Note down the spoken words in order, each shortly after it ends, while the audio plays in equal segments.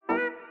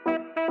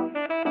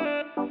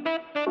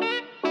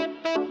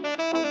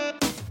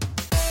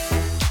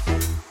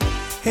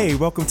Hey,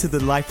 welcome to the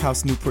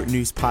Lifehouse Newport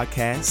News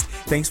podcast.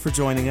 Thanks for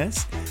joining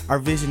us. Our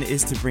vision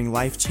is to bring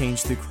life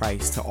change through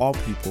Christ to all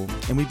people,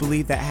 and we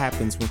believe that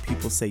happens when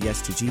people say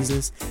yes to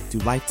Jesus, do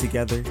life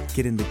together,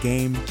 get in the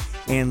game,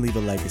 and leave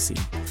a legacy.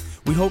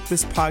 We hope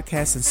this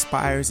podcast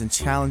inspires and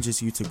challenges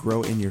you to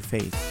grow in your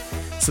faith.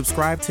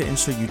 Subscribe to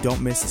ensure you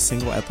don't miss a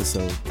single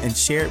episode, and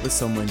share it with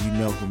someone you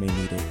know who may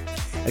need it.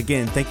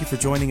 Again, thank you for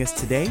joining us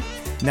today.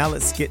 Now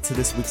let's get to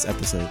this week's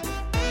episode.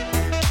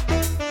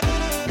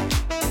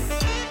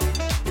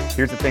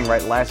 Here's the thing,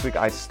 right? Last week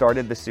I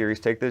started the series,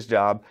 Take This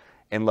Job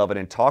and Love It,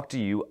 and talked to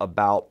you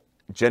about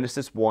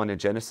Genesis 1 and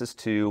Genesis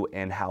 2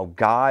 and how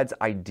God's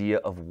idea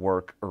of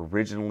work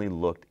originally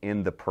looked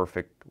in the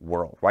perfect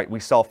world, right? We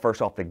saw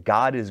first off that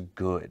God is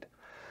good.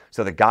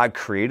 So that God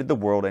created the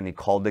world and he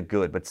called it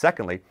good. But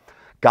secondly,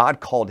 God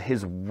called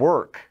his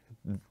work,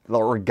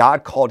 or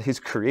God called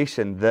his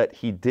creation that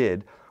he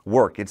did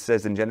work. It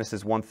says in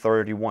Genesis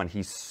 1:31,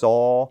 he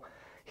saw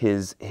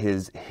his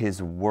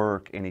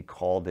work and he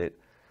called it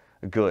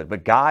good.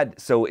 But God,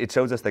 so it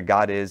shows us that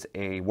God is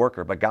a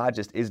worker, but God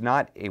just is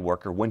not a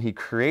worker. When he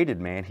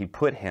created man, he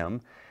put him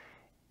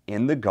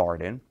in the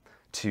garden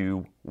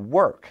to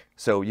work.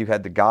 So you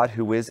had the God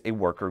who is a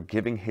worker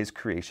giving his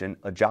creation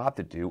a job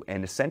to do,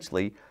 and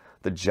essentially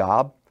the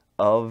job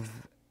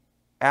of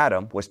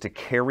Adam was to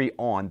carry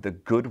on the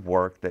good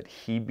work that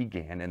he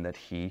began and that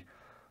he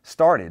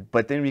started.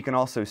 But then we can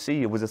also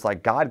see it was just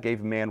like God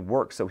gave man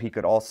work so he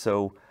could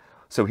also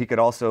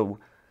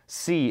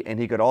see and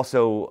he could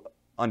also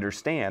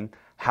understand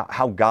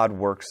how God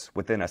works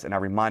within us. And I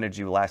reminded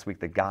you last week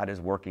that God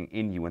is working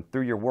in you, and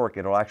through your work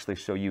it'll actually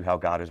show you how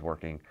God is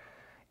working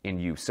in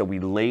you. So we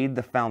laid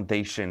the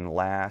foundation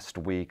last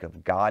week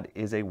of God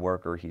is a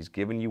worker. He's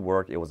given you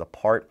work. It was a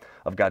part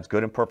of God's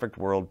good and perfect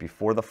world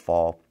before the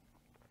fall.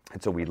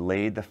 And so we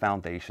laid the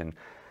foundation,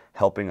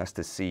 helping us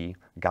to see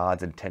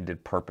God's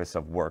intended purpose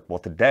of work. Well,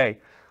 today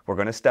we're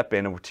going to step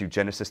into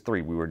Genesis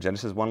 3. We were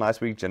Genesis 1 last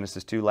week,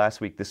 Genesis 2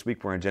 last week. This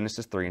week we're in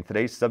Genesis 3, and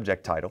today's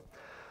subject title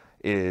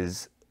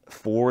is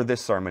for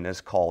this sermon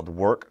is called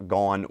Work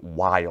Gone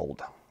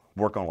Wild.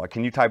 Work Gone Wild.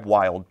 Can you type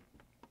wild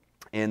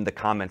in the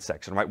comments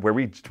section, right? Where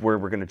we're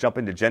going to jump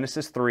into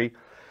Genesis 3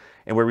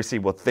 and where we see,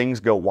 well,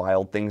 things go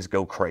wild, things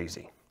go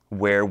crazy.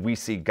 Where we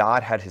see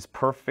God had his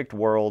perfect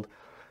world,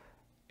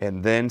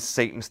 and then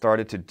Satan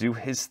started to do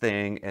his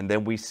thing, and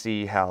then we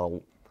see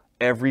how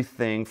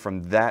everything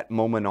from that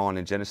moment on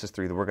in Genesis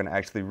 3 that we're going to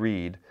actually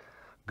read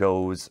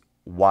goes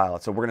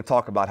wild. So we're going to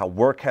talk about how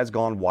work has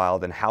gone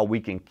wild and how we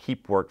can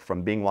keep work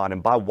from being wild.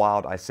 And by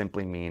wild, I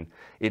simply mean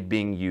it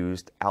being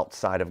used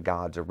outside of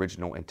God's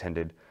original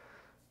intended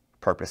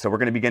purpose. So we're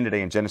going to begin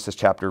today in Genesis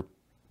chapter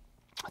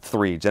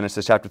 3.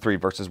 Genesis chapter 3,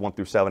 verses 1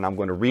 through 7. I'm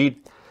going to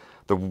read.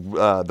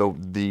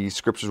 The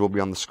scriptures will be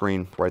on the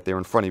screen right there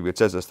in front of you. It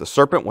says this: the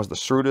serpent was the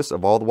shrewdest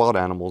of all the wild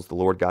animals the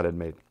Lord God had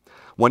made.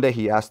 One day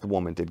he asked the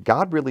woman, did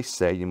God really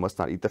say you must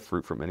not eat the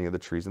fruit from any of the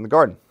trees in the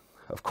garden?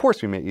 Of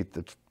course we may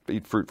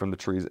eat fruit from the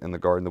trees in the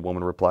garden, the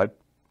woman replied.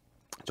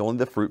 It's only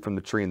the fruit from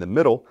the tree in the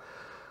middle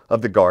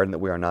of the garden that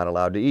we are not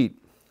allowed to eat.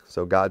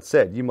 So God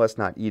said, you must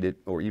not eat it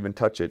or even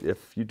touch it.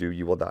 If you do,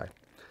 you will die.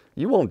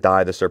 You won't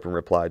die, the serpent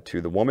replied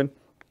to the woman.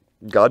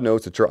 God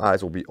knows that your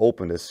eyes will be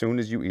opened as soon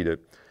as you eat it,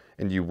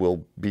 and you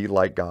will be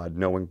like God,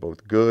 knowing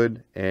both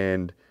good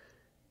and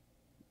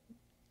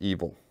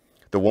evil.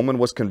 The woman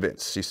was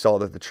convinced. She saw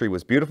that the tree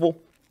was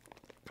beautiful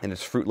and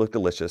its fruit looked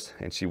delicious,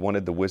 and she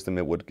wanted the wisdom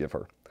it would give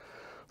her.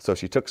 So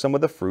she took some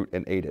of the fruit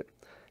and ate it,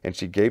 and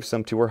she gave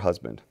some to her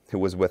husband, who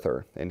was with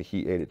her, and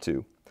he ate it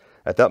too.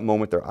 At that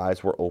moment their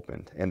eyes were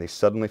opened, and they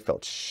suddenly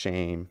felt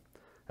shame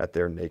at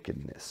their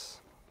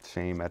nakedness.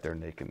 Shame at their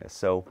nakedness.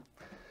 So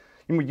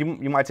you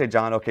might say,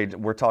 John, okay,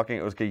 we're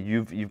talking, okay,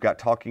 you've got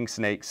talking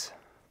snakes,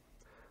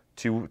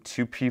 two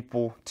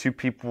people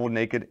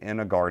naked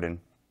in a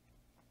garden,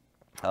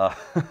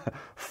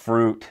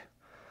 fruit,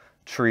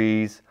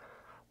 trees.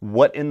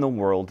 What in the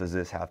world does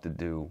this have to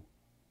do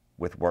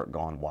with work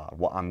gone wild?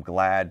 Well, I'm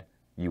glad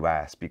you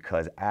asked,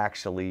 because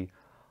actually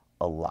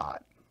a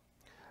lot.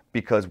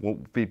 Because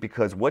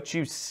what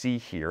you see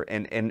here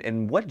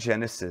and what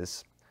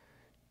Genesis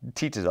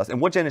teaches us,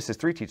 and what Genesis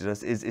 3 teaches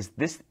us is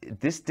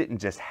this didn't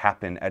just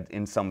happen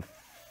in some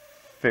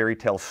fairy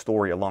tale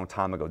story a long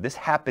time ago. This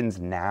happens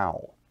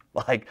now.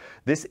 Like,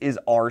 this is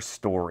our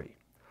story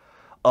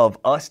of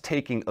us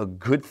taking a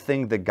good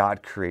thing that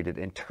God created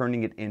and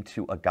turning it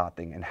into a God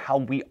thing, and how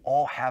we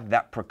all have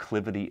that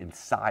proclivity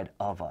inside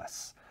of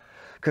us.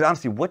 Because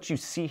honestly, what you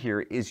see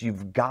here is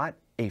you've got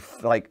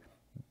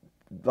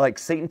like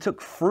Satan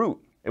took fruit.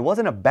 It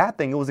wasn't a bad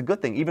thing, it was a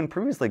good thing. Even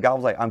previously, God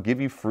was like, I'll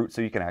give you fruit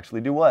so you can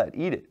actually do what?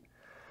 Eat it.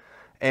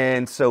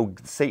 And so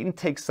Satan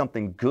takes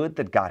something good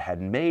that God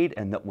had made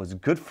and that was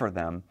good for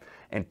them,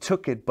 and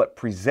took it but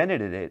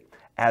presented it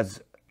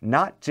as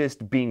not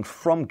just being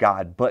from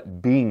God,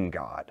 but being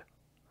God.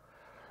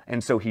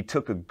 And so he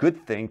took a good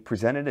thing,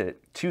 presented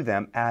it to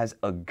them as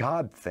a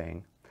God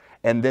thing,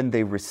 and then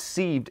they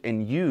received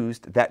and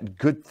used that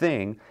good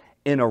thing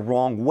in a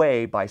wrong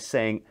way by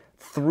saying,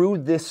 through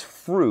this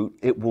fruit,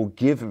 it will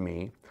give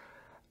me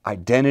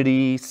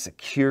identity,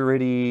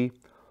 security,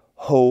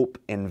 hope,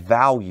 and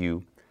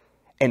value,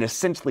 and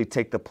essentially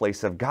take the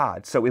place of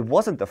God. So it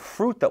wasn't the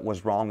fruit that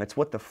was wrong, it's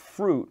what the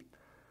fruit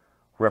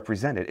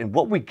represented. And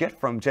what we get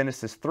from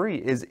Genesis 3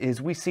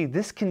 is we see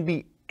this can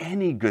be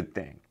any good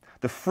thing.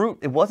 The fruit,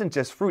 it wasn't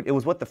just fruit, it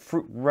was what the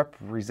fruit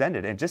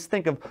represented. And just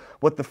think of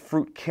what the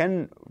fruit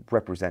can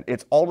represent.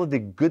 It's all of the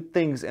good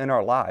things in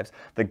our lives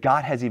that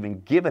God has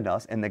even given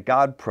us and that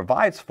God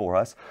provides for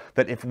us,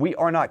 that if we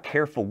are not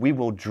careful, we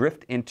will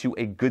drift into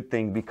a good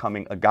thing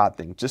becoming a God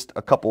thing. Just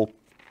a couple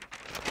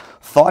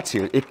thoughts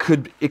here. It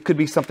could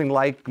be something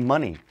like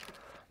money.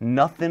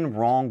 Nothing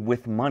wrong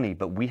with money,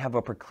 but we have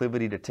a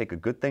proclivity to take a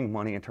good thing,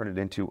 money, and turn it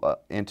into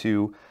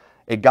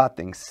a God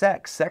thing.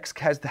 Sex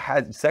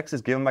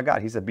is given by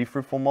God. He said, "Be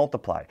fruitful,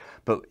 multiply."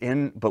 But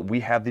we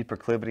have the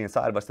proclivity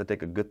inside of us to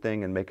take a good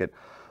thing and make it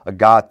a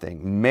God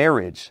thing.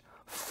 Marriage,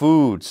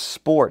 food,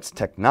 sports,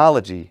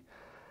 technology,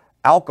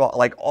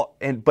 alcohol,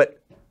 but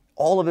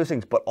all of those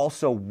things. But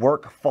also,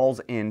 work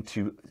falls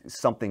into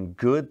something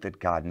good that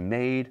God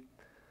made,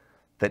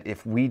 that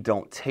if we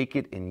don't take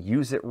it and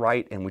use it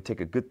right, and we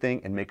take a good thing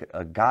and make it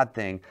a God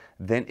thing,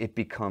 then it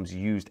becomes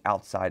used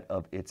outside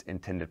of its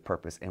intended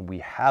purpose. And we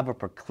have a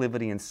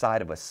proclivity inside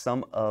of us,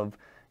 some of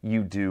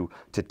you do,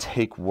 to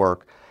take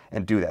work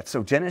and do that.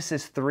 So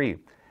Genesis 3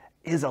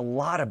 is a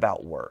lot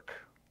about work,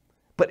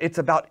 but it's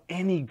about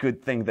any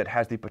good thing that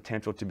has the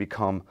potential to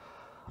become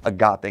a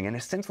God thing. And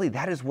essentially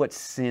that is what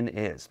sin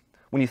is.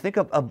 When you think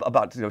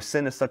about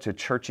sin is such a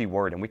churchy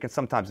word, and we can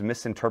sometimes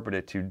misinterpret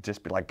it to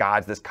just be like,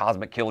 God's this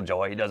cosmic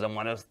killjoy. He doesn't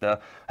want us to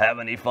have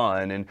any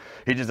fun, and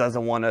he just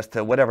doesn't want us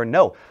to whatever.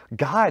 No,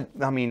 God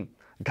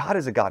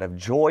is a God of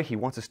joy. He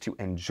wants us to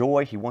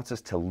enjoy. He wants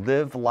us to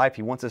live life.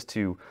 He wants us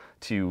to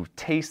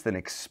taste and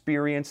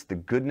experience the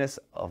goodness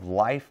of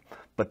life.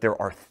 But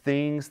there are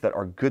things that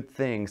are good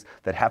things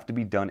that have to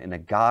be done in a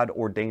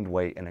God-ordained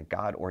way, in a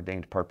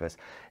God-ordained purpose.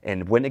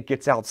 And when it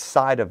gets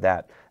outside of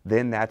that,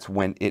 then that's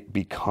when it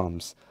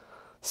becomes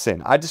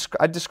sin. I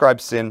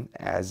describe sin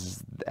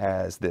as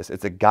this.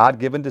 It's a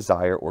God-given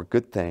desire or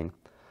good thing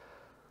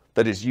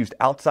that is used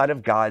outside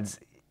of God's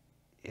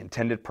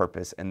intended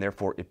purpose, and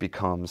therefore it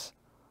becomes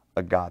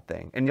a God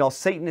thing. And y'all,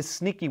 Satan is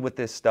sneaky with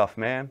this stuff,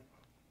 man.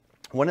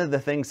 One of the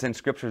things in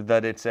Scripture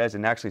that it says,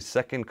 in actually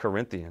 2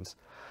 Corinthians,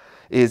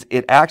 is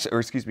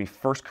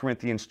 1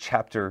 Corinthians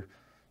chapter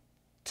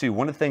 2.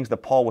 One of the things that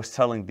Paul was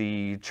telling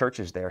the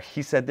churches there,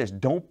 he said this: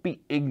 don't be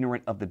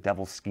ignorant of the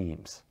devil's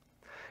schemes.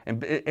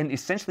 And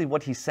essentially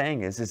what he's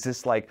saying is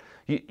this, like,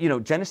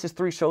 Genesis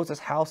 3 shows us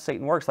how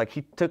Satan works. Like,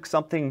 he took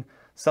something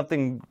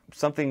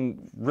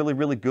really,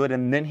 really good,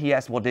 and then he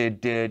asked, well,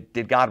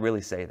 did God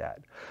really say that?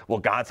 Well,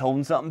 God's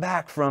holding something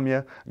back from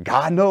you.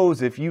 God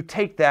knows if you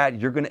take that,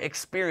 you're going to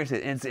experience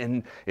it,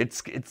 and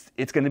it's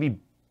going to be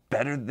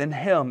better than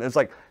him. It's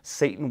like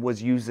Satan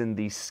was using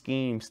these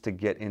schemes to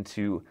get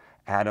into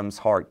Adam's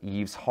heart,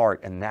 Eve's heart,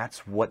 and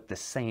that's what the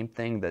same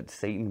thing that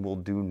Satan will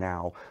do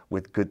now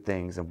with good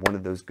things, and one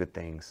of those good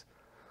things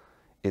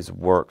is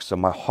work. So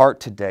my heart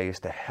today is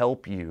to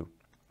help you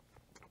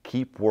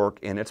keep work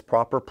in its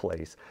proper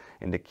place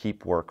and to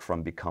keep work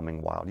from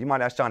becoming wild. You might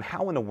ask, John,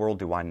 how in the world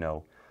do I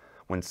know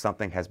when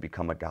something has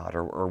become a god,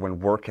 or when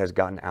work has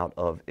gotten out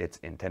of its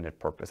intended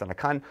purpose? And I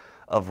kind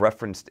of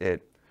referenced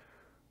it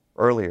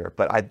earlier,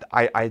 but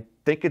I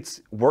think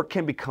work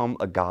can become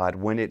a god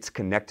when it's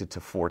connected to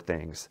four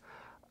things: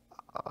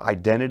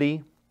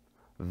 identity,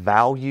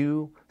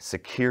 value,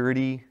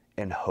 security,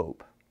 and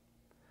hope.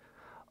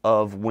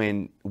 Of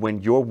when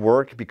your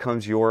work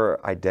becomes your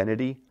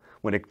identity,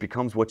 when it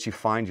becomes what you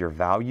find your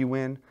value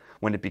in,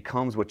 when it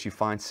becomes what you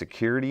find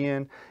security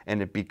in,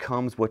 and it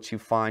becomes what you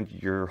find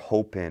your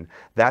hope in,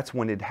 that's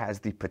when it has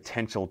the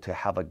potential to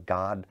have a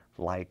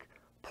God-like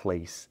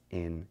place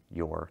in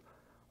your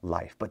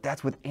life. But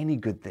that's with any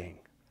good thing,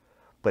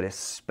 but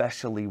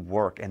especially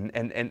work. And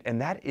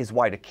that is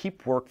why, to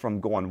keep work from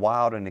going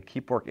wild and to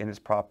keep work in its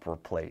proper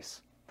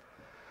place.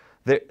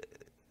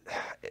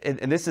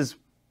 And this is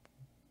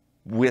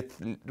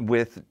with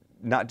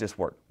not just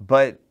work,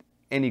 but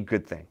any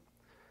good thing.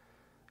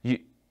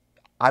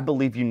 I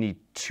believe you need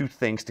two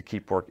things to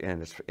keep work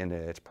in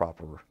its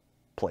proper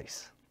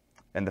place.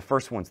 And the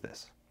first one's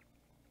this.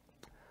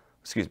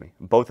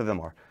 Both of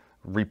them are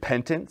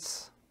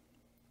repentance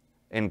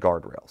and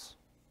guardrails.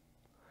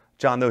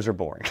 John, those are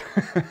boring.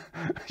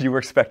 You were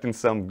expecting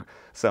some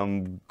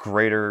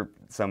greater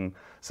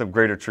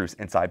truths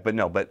inside, but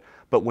no. But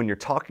when you're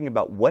talking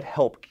about what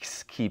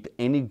helps keep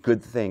any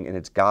good thing in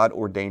its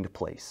God-ordained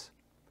place,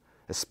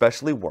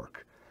 especially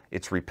work,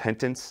 it's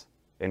repentance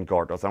and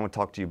guardrails. I want to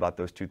talk to you about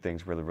those two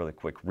things really, really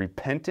quick.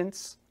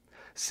 Repentance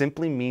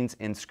simply means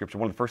in Scripture,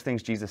 one of the first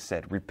things Jesus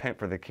said, repent,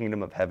 for the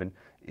kingdom of heaven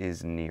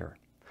is near.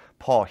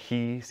 Paul,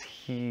 he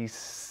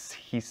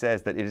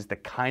says that it is the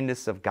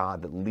kindness of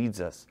God that leads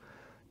us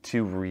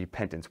to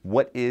repentance.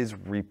 What is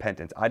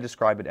repentance? I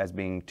describe it as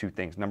being two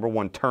things. Number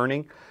one,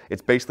 turning.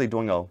 It's basically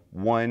doing a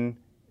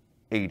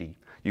 180.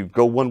 You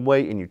go one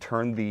way and you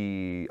turn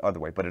the other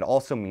way. But it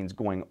also means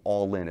going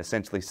all in,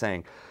 essentially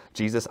saying,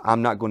 Jesus,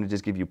 I'm not going to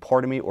just give you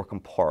part of me or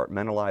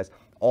compartmentalize.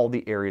 All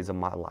the areas of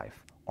my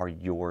life are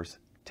yours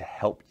to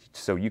help,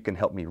 so you can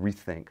help me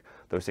rethink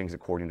those things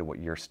according to what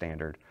your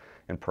standard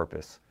and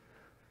purpose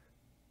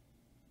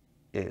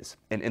is.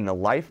 And in the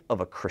life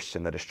of a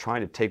Christian that is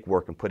trying to take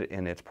work and put it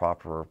in its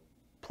proper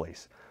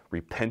place,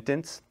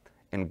 repentance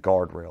and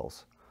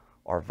guardrails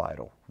are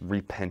vital.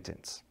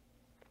 Repentance.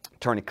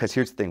 Turning, because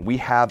here's the thing, we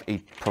have a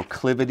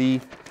proclivity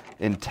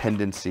and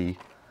tendency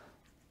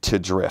to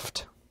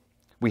drift.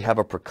 We have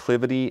a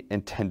proclivity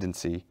and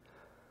tendency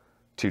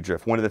to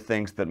drift. One of the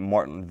things that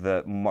Martin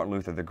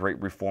Luther, the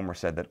great reformer,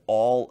 said, that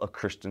all a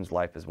Christian's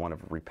life is one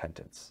of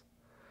repentance.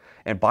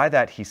 And by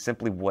that, he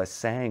simply was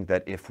saying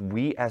that if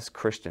we as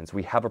Christians,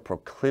 we have a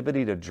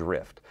proclivity to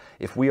drift,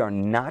 if we are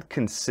not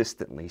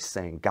consistently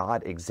saying,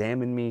 God,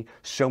 examine me,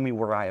 show me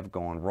where I have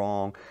gone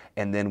wrong,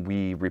 and then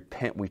we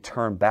repent, we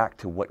turn back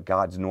to what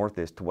God's north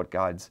is, to what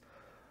God's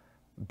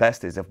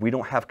best is, if we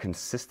don't have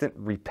consistent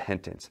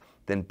repentance,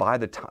 then by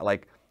the time,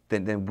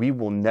 then we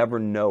will never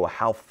know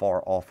how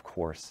far off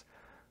course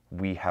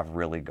we have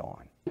really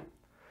gone.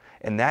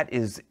 And that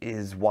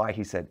is why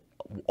he said,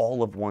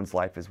 all of one's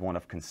life is one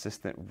of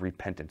consistent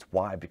repentance.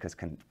 Why?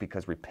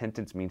 Because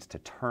repentance means to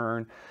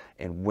turn,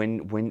 and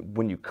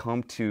when you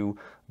come to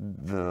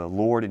the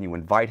Lord and you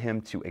invite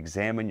Him to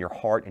examine your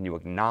heart and you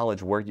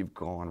acknowledge where you've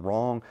gone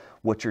wrong,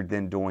 what you're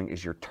then doing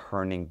is you're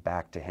turning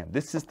back to Him.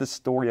 This is the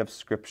story of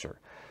Scripture.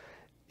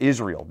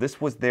 Israel, this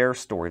was their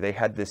story. They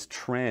had this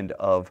trend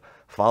of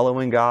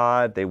following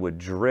God. They would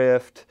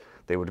drift.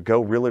 They would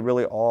go really,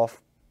 really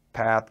off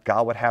path.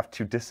 God would have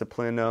to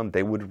discipline them.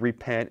 They would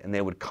repent and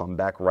they would come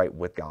back right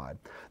with God.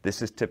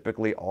 This is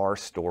typically our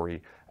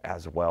story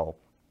as well.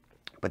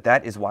 But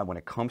that is why when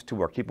it comes to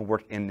work, keeping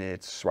work in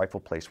its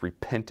rightful place,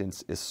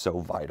 repentance is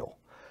so vital.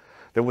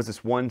 There was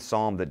this one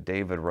psalm that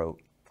David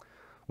wrote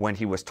when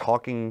he was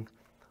talking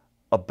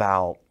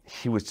about,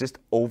 he was just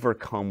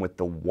overcome with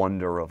the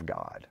wonder of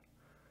God.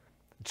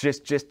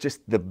 Just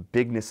the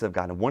bigness of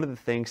God. And one of the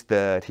things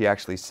that he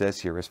actually says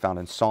here is found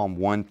in Psalm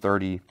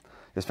 130,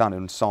 is found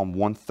in Psalm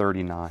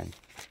 139.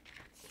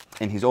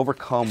 And he's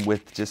overcome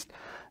with just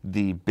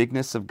the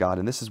bigness of God.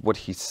 And this is what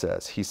he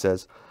says. He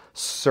says,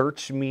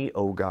 search me,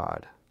 O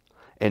God,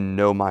 and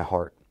know my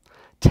heart.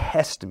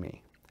 Test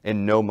me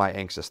and know my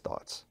anxious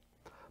thoughts.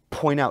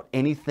 Point out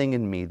anything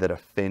in me that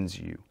offends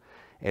you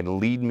and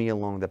lead me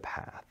along the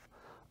path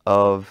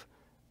of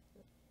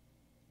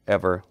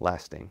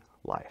everlasting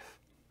life.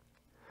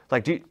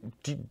 Like, do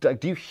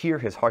you hear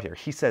his heart here?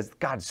 He says,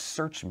 God,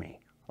 search me.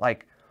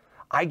 Like,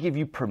 I give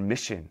you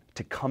permission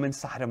to come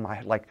inside of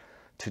my,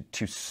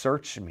 to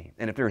search me.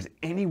 And if there is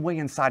any way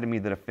inside of me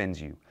that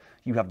offends you,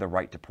 you have the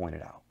right to point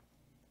it out.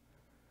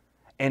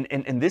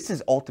 And this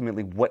is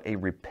ultimately what a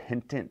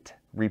repentant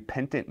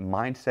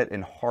mindset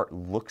and heart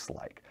looks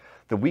like.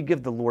 That we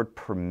give the Lord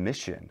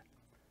permission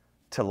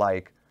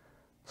to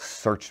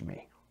search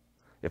me.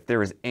 If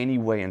there is any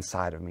way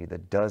inside of me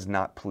that does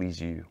not please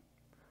you,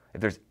 if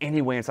there's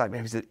any way inside of me,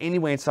 if there's any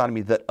way inside of me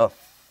that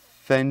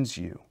offends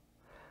you,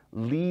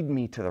 lead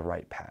me to the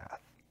right path.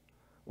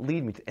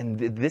 Lead me to, and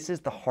this is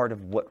the heart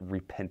of what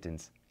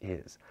repentance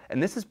is.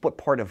 And this is what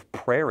part of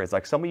prayer is.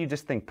 Like, some of you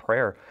just think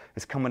prayer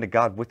is coming to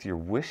God with your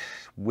wish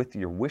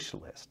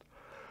list.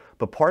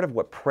 But part of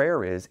what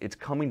prayer is, it's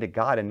coming to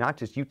God and not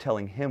just you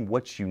telling Him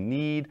what you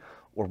need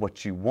or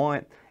what you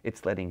want.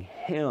 It's letting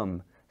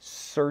Him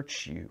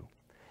search you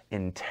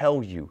and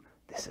tell you,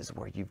 this is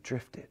where you've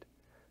drifted.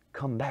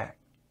 Come back.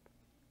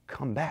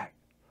 Come back.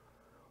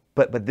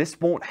 But this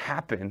won't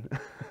happen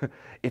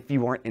if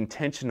you aren't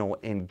intentional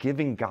in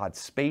giving God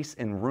space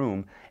and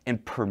room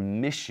and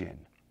permission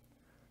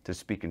to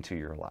speak into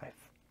your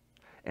life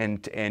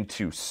and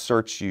to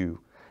search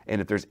you.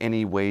 And if there's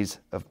any ways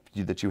of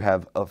you that you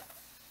have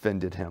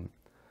offended Him,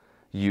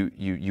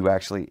 you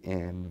actually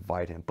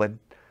invite Him. But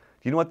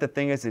you know what the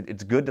thing is?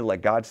 It's good to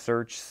let God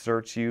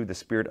search you, the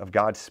Spirit of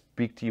God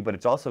speak to you, but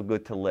it's also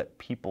good to let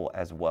people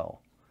as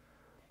well.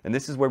 And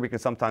this is where we can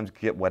sometimes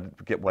get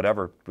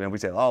whatever. We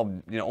say,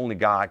 only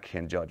God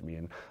can judge me.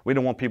 And we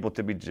don't want people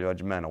to be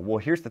judgmental. Well,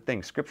 here's the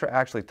thing. Scripture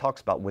actually talks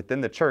about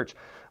within the church,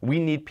 we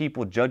need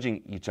people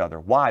judging each other.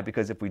 Why?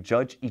 Because if we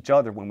judge each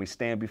other when we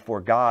stand before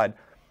God,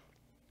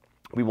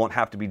 we won't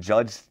have to be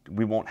judged.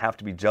 We won't have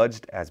to be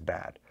judged as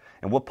bad.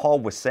 And what Paul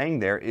was saying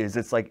there is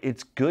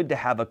it's good to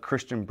have a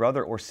Christian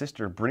brother or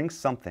sister bring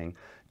something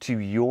to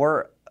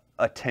your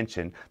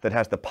attention that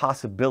has the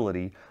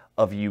possibility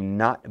of you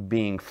not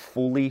being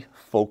fully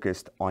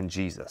focused on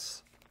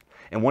Jesus.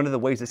 And one of the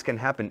ways this can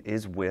happen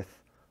is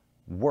with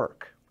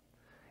work.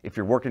 If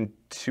you're working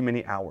too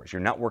many hours,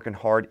 you're not working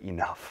hard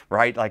enough,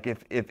 right? Like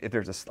if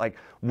there's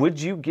would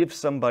you give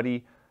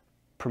somebody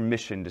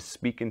permission to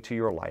speak into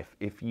your life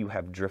if you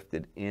have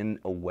drifted in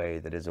a way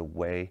that is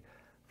away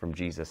from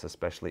Jesus,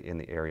 especially in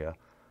the area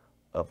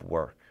of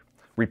work?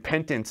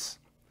 Repentance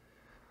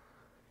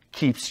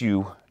keeps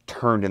you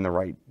turned in the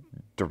right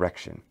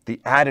direction. The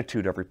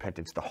attitude of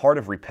repentance, the heart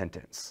of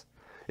repentance,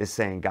 is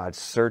saying, God,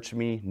 search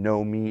me,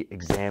 know me,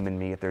 examine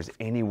me, if there's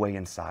any way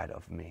inside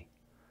of me.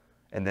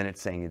 And then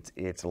it's saying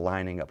it's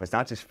lining up. It's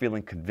not just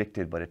feeling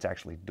convicted, but it's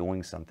actually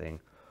doing something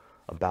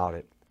about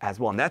it as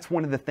well. And that's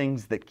one of the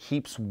things that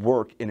keeps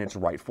work in its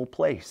rightful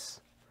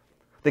place,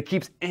 that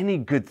keeps any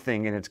good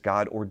thing in its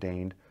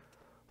God-ordained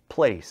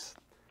place,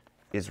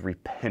 is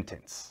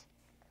repentance.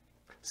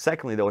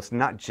 Secondly, though, it's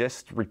not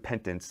just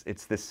repentance,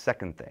 it's this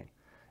second thing.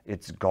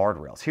 It's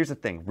guardrails. Here's the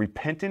thing.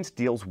 Repentance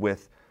deals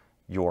with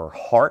your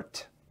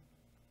heart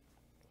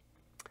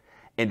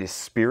and is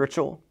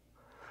spiritual.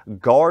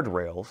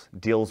 Guardrails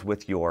deals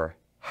with your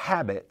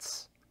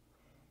habits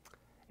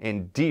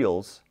and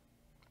deals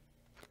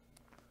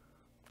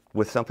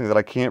with something that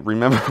I can't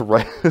remember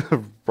right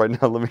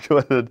now. Let me go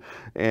ahead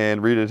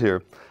and read it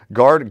here.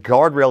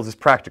 Guardrails is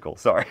practical.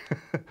 Sorry.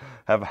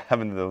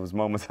 Having those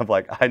moments of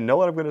like, I know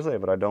what I'm going to say,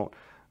 but I don't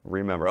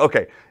remember.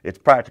 Okay, it's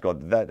practical.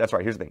 That's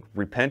right. Here's the thing.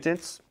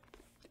 Repentance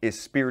is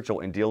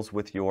spiritual and deals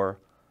with your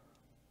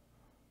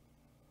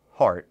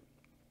heart.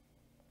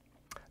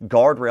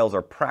 Guardrails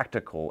are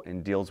practical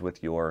and deals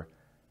with your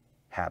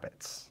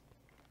habits.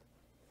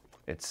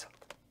 It's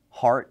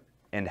heart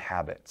and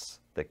habits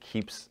that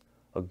keeps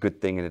a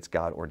good thing in its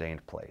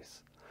God-ordained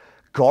place.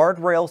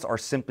 Guardrails are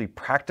simply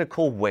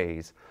practical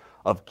ways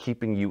of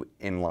keeping you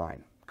in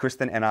line.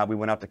 Kristen and I, we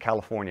went out to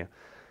California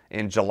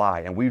in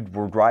July, and we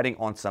were riding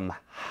on some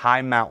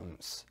high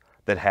mountains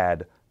that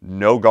had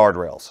no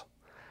guardrails.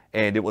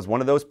 And it was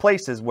one of those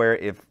places where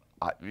if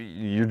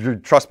you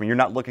trust me, you're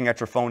not looking at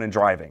your phone and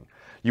driving.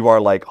 You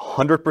are like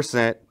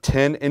 100%,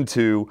 10 and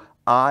 2,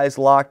 eyes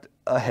locked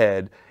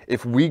ahead.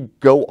 If we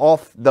go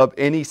off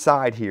any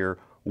side here,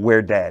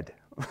 we're dead.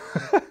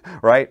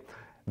 Right?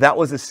 That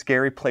was a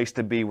scary place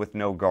to be with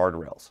no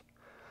guardrails.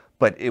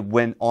 But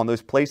when on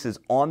those places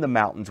on the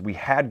mountains, we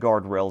had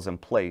guardrails in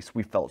place,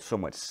 we felt so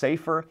much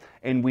safer,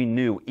 and we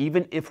knew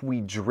even if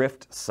we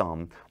drift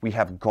some, we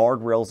have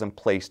guardrails in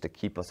place to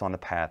keep us on the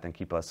path and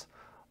keep us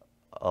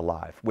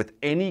alive. With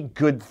any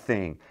good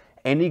thing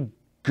needs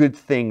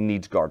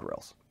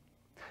guardrails.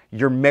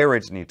 Your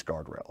marriage needs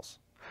guardrails.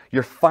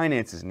 Your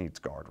finances needs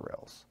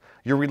guardrails.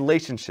 Your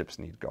relationships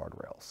need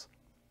guardrails.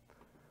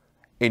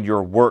 And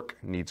your work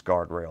needs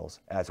guardrails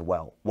as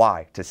well.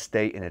 Why? To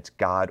stay in its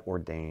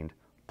God-ordained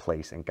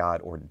place and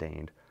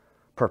God-ordained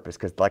purpose.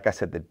 Because like I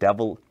said, the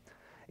devil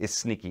is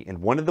sneaky. And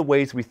one of the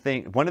ways we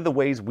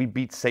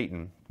beat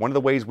Satan, one of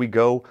the ways we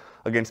go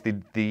against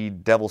the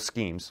devil's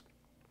schemes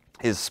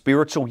is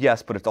spiritual,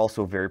 yes, but it's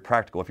also very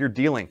practical. If you're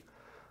dealing,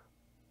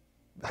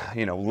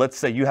 let's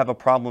say you have a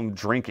problem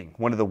drinking.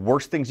 One of the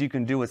worst things you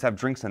can do is have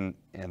drinks in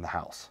the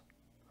house.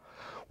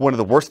 One of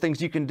the worst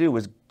things you can do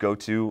is go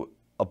to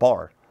a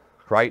bar,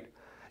 right?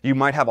 You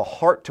might have a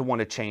heart to want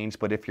to change,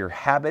 but if your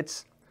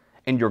habits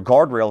and your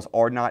guardrails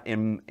are not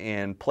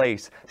in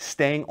place,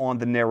 staying on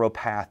the narrow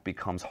path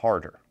becomes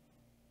harder.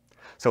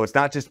 So it's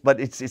not just, but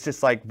it's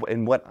just like,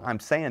 and what I'm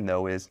saying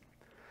though is,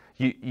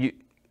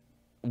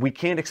 we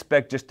can't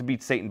expect just to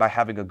beat Satan by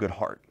having a good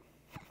heart.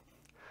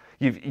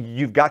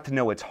 You've got to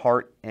know it's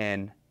heart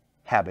and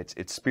habits.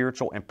 It's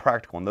spiritual and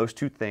practical, and those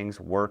two things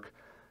work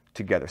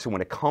together. So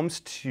when it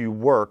comes to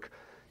work,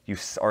 you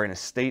are in a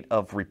state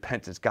of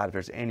repentance. God, if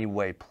there's any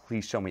way,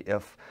 please show me.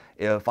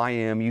 If I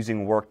am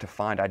using work to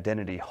find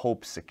identity,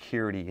 hope,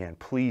 security in,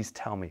 please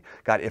tell me.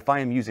 God, if I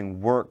am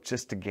using work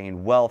just to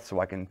gain wealth so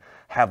I can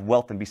have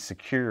wealth and be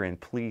secure in,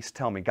 please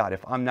tell me. God,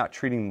 if I'm not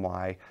treating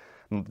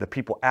the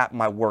people at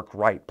my work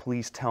right,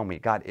 please tell me.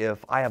 God,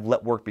 if I have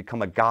let work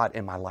become a God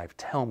in my life,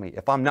 tell me.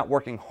 If I'm not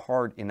working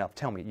hard enough,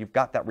 tell me. You've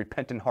got that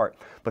repentant heart,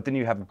 but then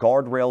you have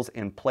guardrails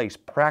in place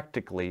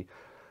practically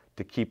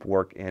to keep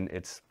work in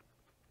its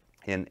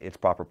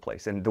proper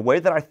place. And the way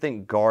that I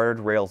think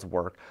guardrails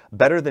work,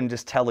 better than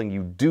just telling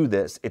you do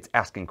this, it's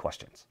asking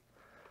questions.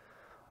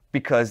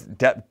 Because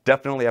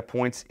definitely at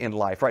points in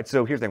life, right?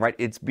 So here's the thing, right?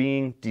 It's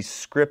being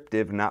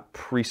descriptive, not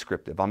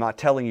prescriptive. I'm not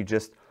telling you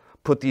just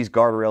put these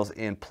guardrails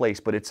in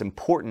place, but it's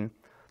important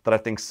that I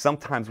think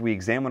sometimes we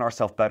examine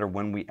ourselves better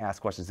when we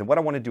ask questions. And what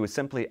I want to do is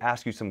simply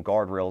ask you some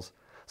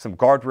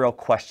guardrail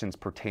questions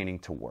pertaining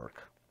to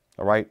work.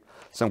 All right?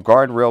 Some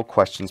guardrail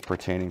questions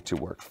pertaining to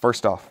work.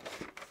 First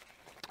off,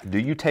 do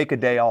you take a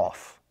day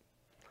off?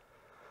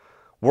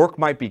 Work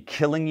might be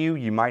killing you.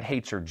 You might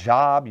hate your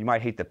job. You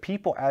might hate the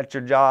people at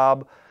your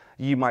job.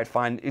 You might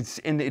find it's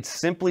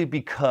simply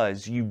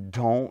because you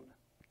don't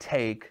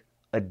take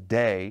a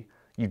day.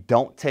 You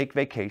don't take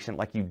vacation,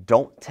 like you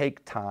don't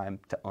take time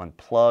to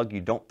unplug.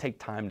 You don't take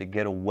time to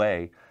get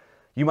away.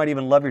 You might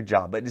even love your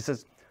job, but it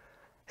says,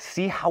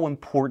 see how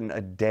important a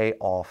day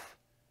off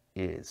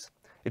is.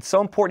 It's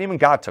so important, even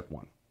God took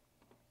one.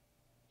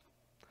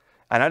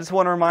 And I just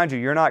want to remind you,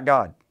 you're not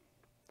God.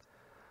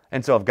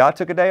 And so if God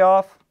took a day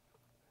off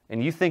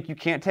and you think you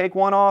can't take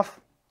one off,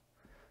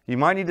 you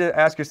might need to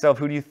ask yourself,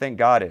 who do you think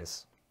God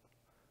is?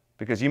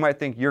 Because you might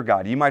think you're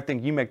God. You might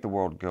think you make the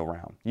world go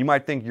round. You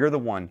might think you're the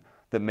one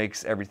that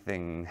makes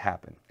everything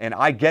happen. And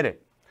I get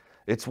it.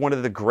 It's one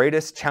of the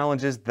greatest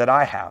challenges that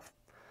I have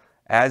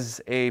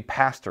as a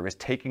pastor is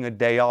taking a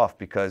day off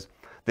because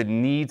the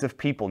needs of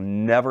people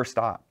never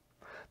stop.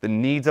 The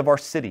needs of our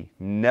city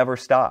never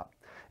stop.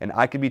 And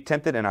I could be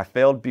tempted, and I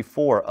failed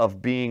before,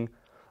 of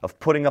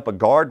putting up a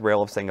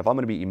guardrail of saying, if I'm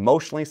going to be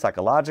emotionally,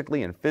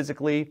 psychologically, and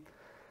physically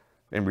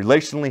and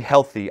relationally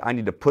healthy, I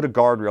need to put a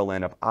guardrail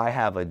in if I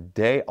have a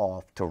day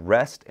off to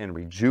rest and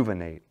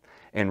rejuvenate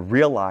and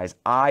realize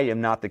I am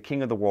not the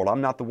king of the world.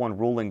 I'm not the one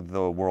ruling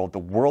the world. The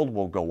world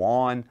will go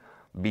on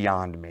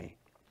beyond me.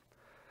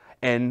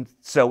 And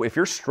so if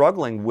you're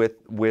struggling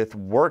with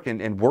work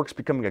and work's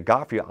becoming a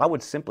God for you, I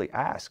would simply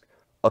ask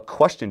a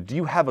question. Do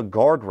you have a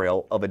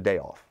guardrail of a day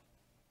off?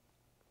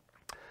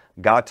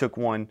 God took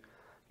one.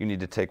 You need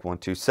to take one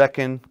too.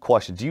 Second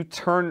question, do you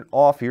turn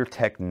off your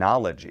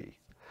technology?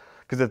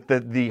 Because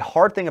the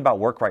hard thing about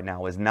work right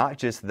now is not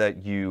just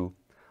that you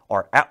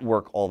are at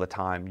work all the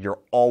time, you're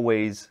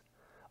always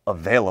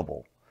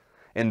available.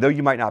 And though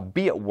you might not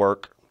be at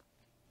work,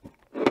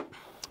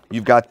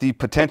 you've got the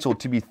potential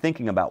to be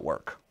thinking about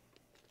work.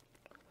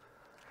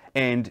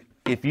 And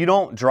if you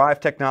don't drive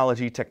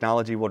technology,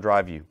 technology will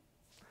drive you.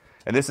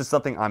 And this is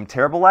something I'm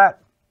terrible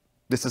at.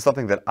 This is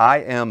something that I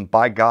am,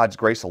 by God's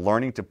grace,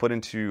 learning to put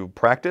into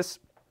practice.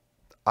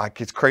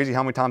 It's crazy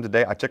how many times a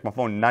day I check my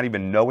phone not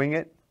even knowing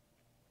it.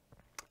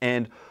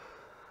 And,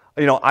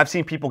 you know, I've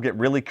seen people get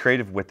really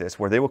creative with this,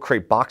 where they will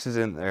create boxes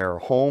in their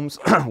homes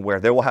where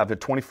they will have a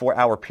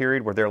 24-hour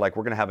period where they're like,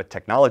 we're going to have a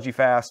technology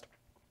fast.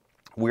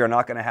 We are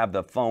not going to have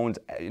the phones,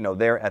 you know,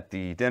 there at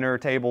the dinner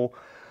table.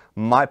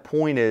 My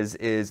point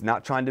is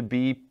not trying to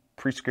be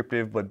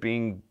prescriptive, but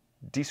being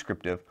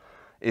descriptive.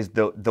 Is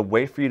the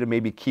way for you to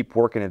maybe keep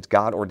working its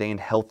God-ordained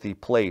healthy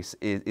place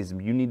is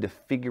you need to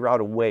figure out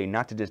a way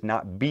not to just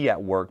not be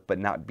at work, but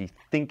not be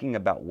thinking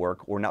about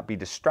work or not be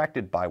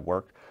distracted by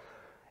work.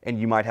 And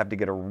you might have to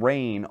get a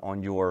rein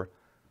on your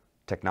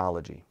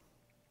technology.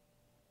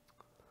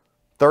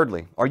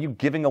 Thirdly, are you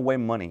giving away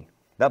money?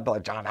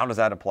 John, how does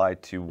that apply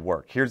to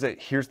work? Here's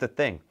the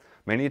thing.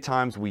 Many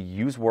times we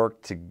use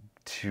work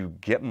to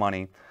get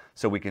money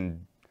so we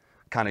can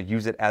kind of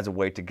use it as a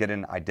way to get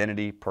an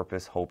identity,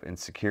 purpose, hope, and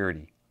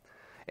security.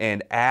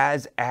 And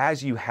as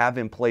you have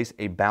in place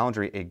a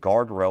boundary, a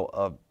guardrail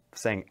of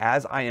saying,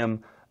 as I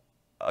am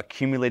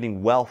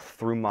accumulating wealth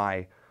through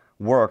my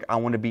work, I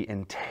want to be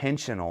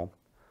intentional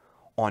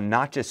on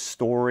not just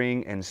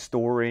storing and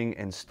storing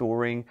and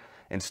storing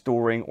and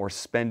storing or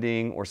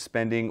spending,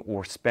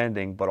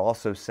 but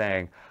also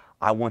saying,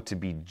 I want to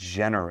be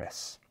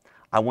generous.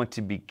 I want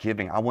to be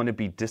giving. I want to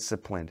be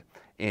disciplined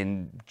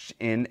in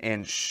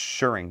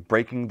ensuring,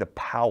 breaking the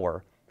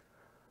power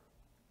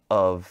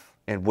of,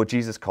 and what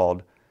Jesus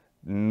called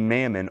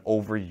mammon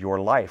over your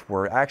life,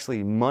 where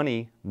actually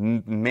money,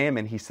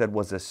 mammon, he said,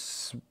 was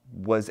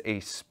a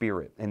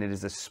spirit. And it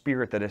is a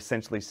spirit that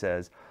essentially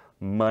says,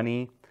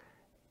 money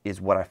is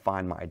what I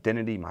find my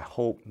identity, my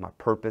hope, my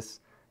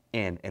purpose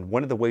in. And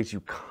one of the ways you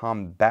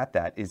combat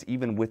that is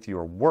even with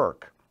your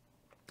work,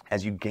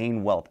 as you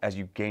gain wealth, as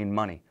you gain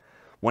money.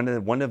 One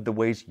of the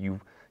ways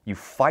you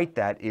fight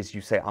that is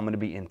you say, I'm going to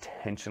be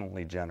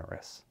intentionally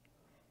generous.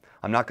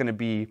 I'm not going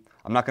to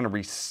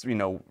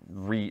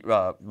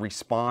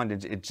respond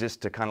and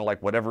just to kind of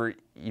like whatever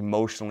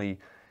emotionally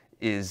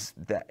is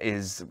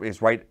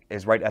right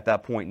at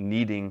that point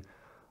needing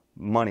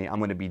money. I'm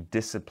going to be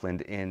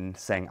disciplined in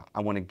saying, I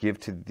want to give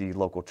to the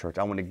local church.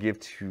 I want to give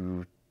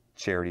to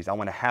charities. I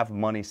want to have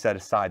money set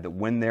aside that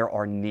when there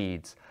are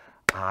needs,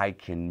 I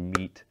can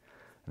meet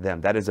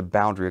them. That is a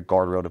boundary, a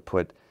guardrail to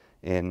put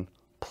in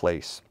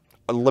place.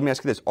 Let me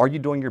ask you this. Are you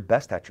doing your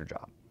best at your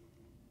job?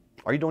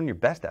 Are you doing your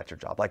best at your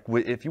job? Like,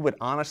 if you would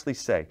honestly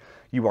say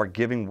you are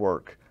giving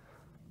work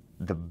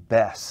the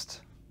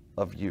best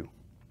of you.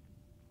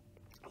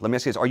 Let me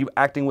ask you this. Are you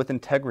acting with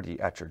integrity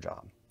at your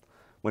job?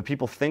 When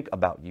people think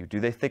about you, do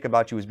they think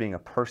about you as being a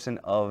person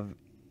of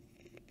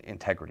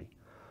integrity?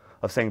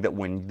 Of saying that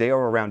when they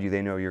are around you,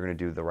 they know you're going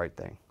to do the right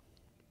thing?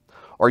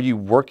 Are you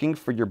working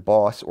for your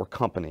boss or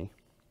company?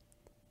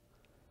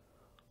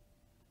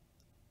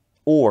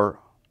 Or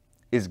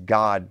is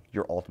God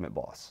your ultimate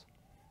boss?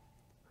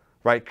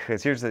 Right?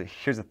 Because here's the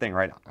thing,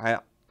 right?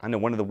 I know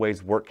one of the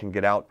ways work can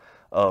get out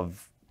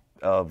of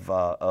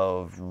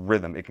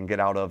rhythm, it can get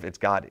out of its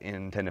God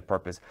intended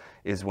purpose,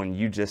 is when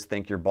you just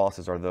think your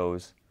bosses are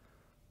those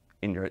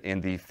in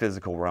the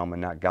physical realm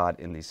and not God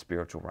in the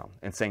spiritual realm.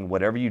 And saying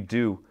whatever you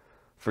do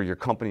for your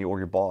company or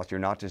your boss, you're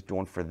not just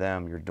doing for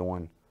them, you're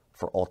doing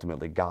for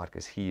ultimately God,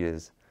 because He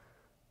is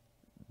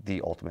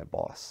the ultimate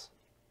boss.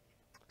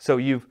 So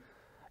you've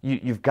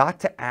got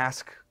to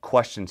ask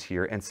questions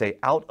here and say,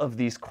 out of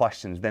these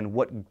questions, then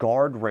what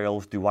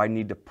guardrails do I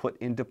need to put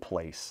into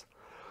place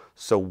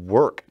so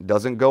work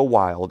doesn't go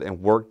wild and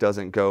work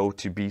doesn't go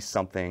to be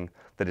something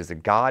that is a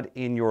God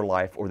in your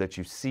life or that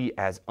you see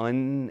as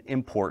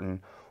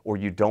unimportant or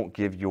you don't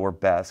give your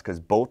best, because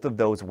both of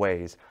those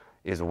ways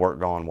is work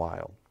gone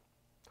wild.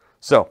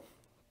 So,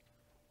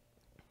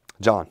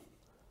 John,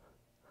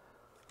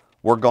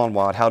 work gone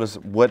wild,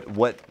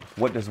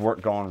 what does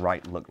work gone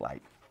right look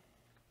like?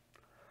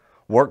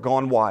 Work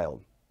gone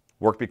wild.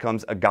 Work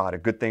becomes a God. A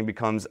good thing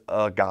becomes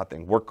a God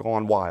thing. Work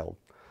gone wild.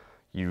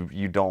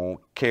 You don't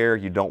care.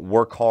 You don't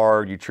work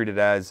hard. You treat it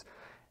as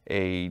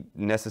a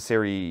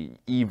necessary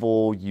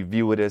evil. You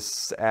view it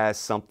as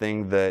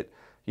something that,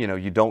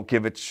 you don't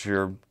give it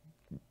your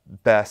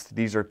best.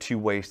 These are two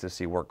ways to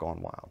see work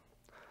gone wild.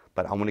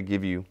 But I want to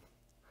give you,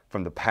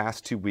 from the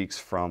past 2 weeks,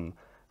 from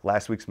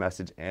last week's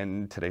message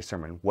and today's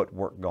sermon, what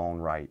work gone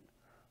right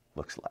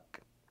looks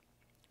like.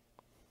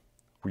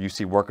 Where you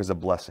see work as a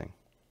blessing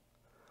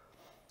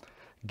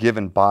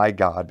given by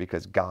God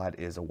because God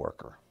is a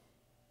worker.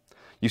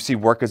 You see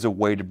work as a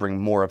way to bring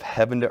more of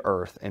heaven to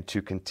earth and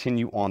to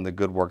continue on the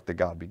good work that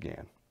God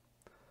began.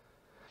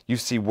 You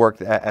see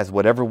work as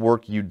whatever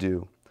work you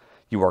do,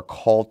 you are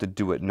called to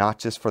do it not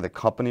just for the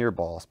company or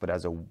boss, but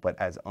as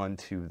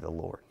unto the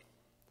Lord.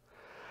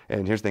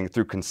 And here's the thing,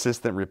 through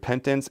consistent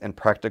repentance and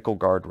practical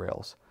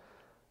guardrails,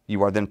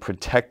 you are then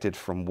protected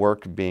from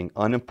work being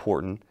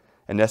unimportant,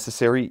 a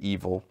necessary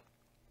evil,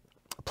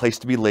 a place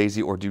to be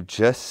lazy or do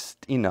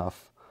just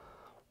enough,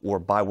 or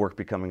by work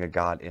becoming a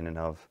god in and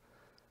of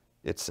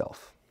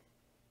itself.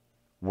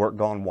 Work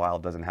gone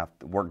wild doesn't have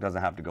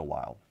to go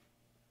wild.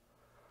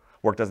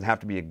 Work doesn't have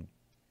to be a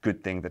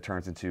good thing that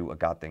turns into a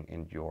God thing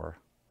in your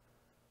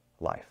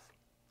life.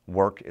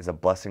 Work is a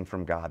blessing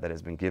from God that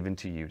has been given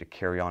to you to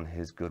carry on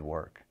His good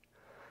work.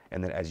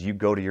 And then as you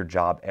go to your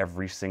job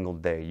every single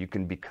day, you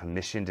can be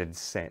commissioned and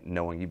sent,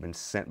 knowing you've been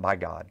sent by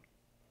God.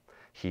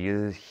 He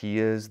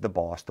is the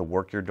boss. The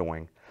work you're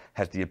doing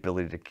has the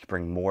ability to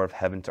bring more of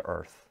heaven to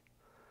earth.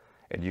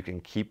 And you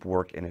can keep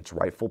work in its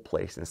rightful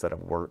place instead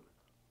of work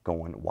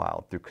going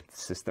wild through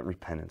consistent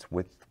repentance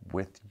with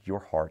your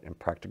heart and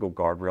practical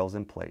guardrails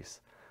in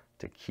place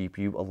to keep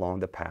you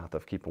along the path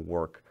of keeping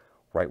work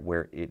right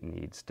where it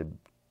needs to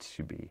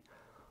be,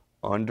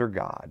 under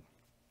God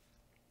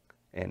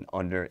and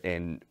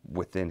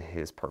within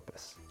His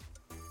purpose.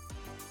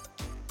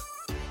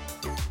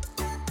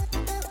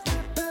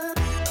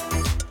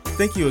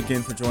 Thank you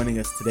again for joining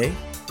us today.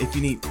 If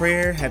you need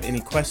prayer, have any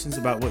questions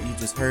about what you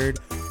just heard,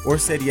 or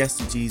said yes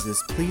to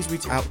Jesus, please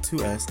reach out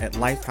to us at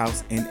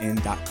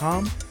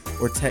lifehousenn.com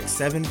or text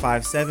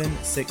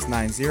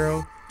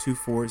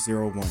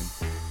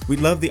 757-690-2401. We'd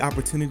love the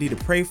opportunity to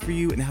pray for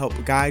you and help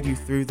guide you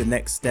through the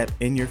next step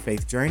in your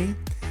faith journey.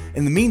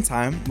 In the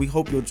meantime, we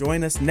hope you'll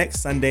join us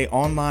next Sunday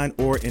online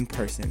or in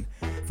person.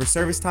 For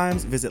service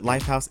times, visit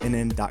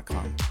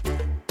lifehousenn.com.